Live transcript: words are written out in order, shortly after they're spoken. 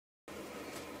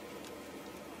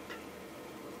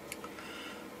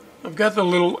I've got the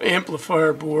little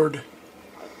amplifier board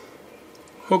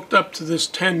hooked up to this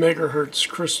 10 megahertz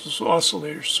crystal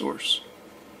oscillator source.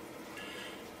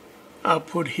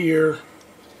 Output here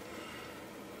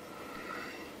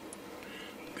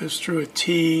goes through a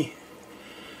T,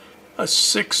 a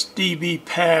 6 dB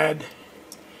pad,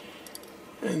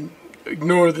 and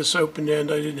ignore this open end,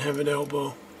 I didn't have an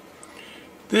elbow.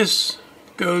 This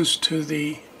goes to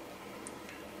the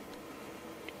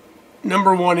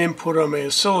number one input on my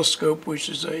oscilloscope, which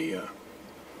is a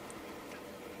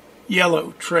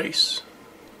yellow trace.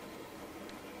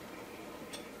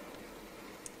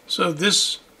 So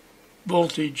this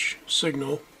voltage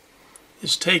signal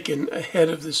is taken ahead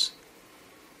of this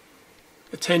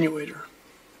attenuator.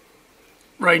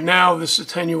 Right now this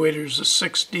attenuator is a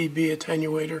 6 dB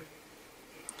attenuator.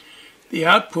 The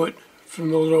output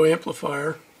from the little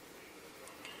amplifier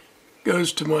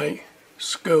goes to my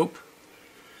scope.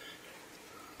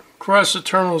 Across the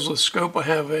terminals of the scope I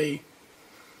have a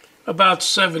about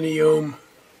 70 ohm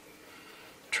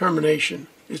termination.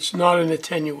 It's not an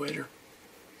attenuator.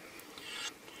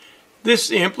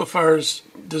 This amplifier is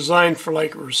designed for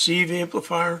like a receive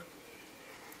amplifier,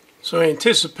 so I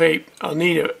anticipate I'll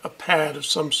need a pad of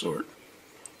some sort,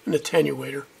 an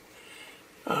attenuator,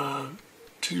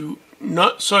 so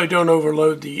I don't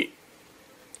overload the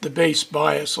base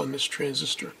bias on this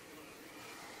transistor.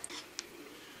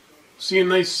 See a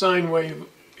nice sine wave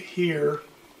here,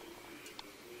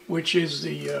 which is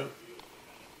the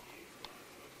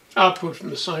output from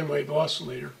the sine wave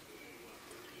oscillator.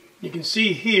 You can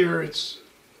see here it's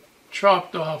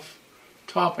chopped off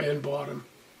top and bottom.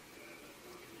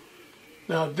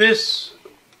 Now this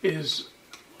is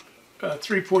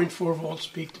 3.4 volts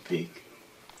peak to peak,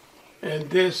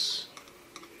 and this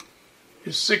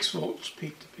is 6 volts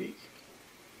peak to peak.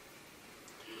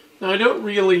 Now I don't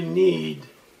really need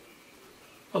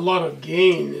a lot of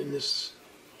gain in this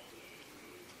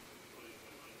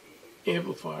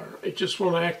amplifier. It just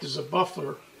won't act as a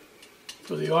buffer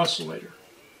for the oscillator.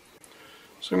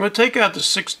 So I'm going to take out the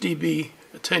 6 dB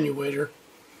attenuator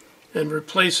and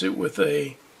replace it with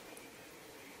a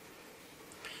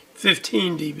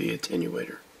 15 dB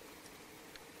attenuator.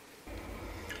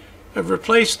 I've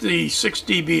replaced the 6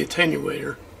 dB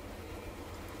attenuator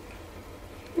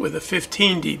with a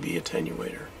 15 dB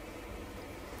attenuator.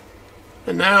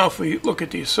 And now if we look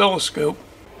at the oscilloscope,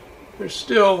 there's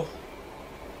now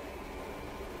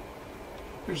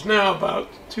about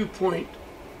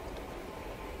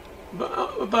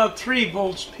about 3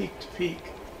 volts peak to peak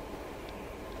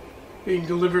being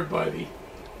delivered by the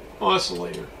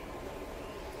oscillator,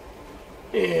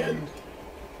 and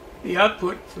the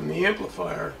output from the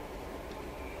amplifier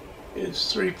is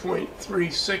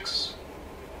 3.36.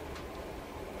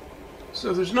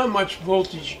 So there's not much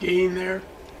voltage gain there,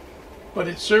 but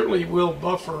it certainly will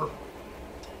buffer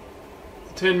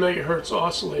the 10 megahertz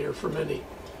oscillator from any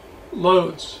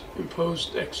loads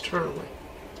imposed externally.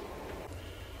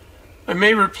 I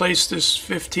may replace this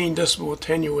 15 decibel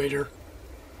attenuator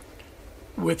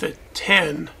with a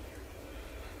 10,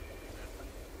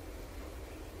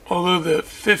 although the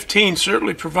 15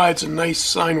 certainly provides a nice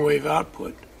sine wave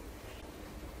output.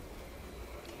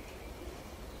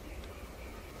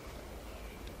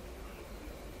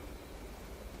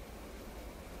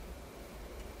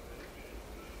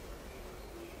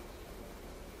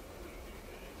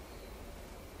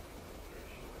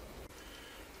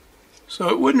 So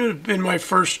it wouldn't have been my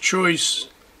first choice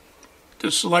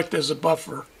to select as a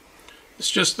buffer.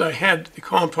 It's just that I had the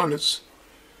components,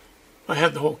 I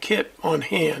had the whole kit on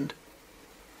hand.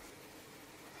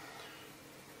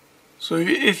 So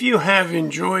if you have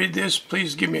enjoyed this,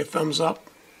 please give me a thumbs up.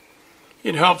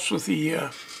 It helps with the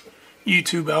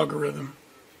YouTube algorithm.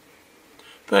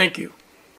 Thank you.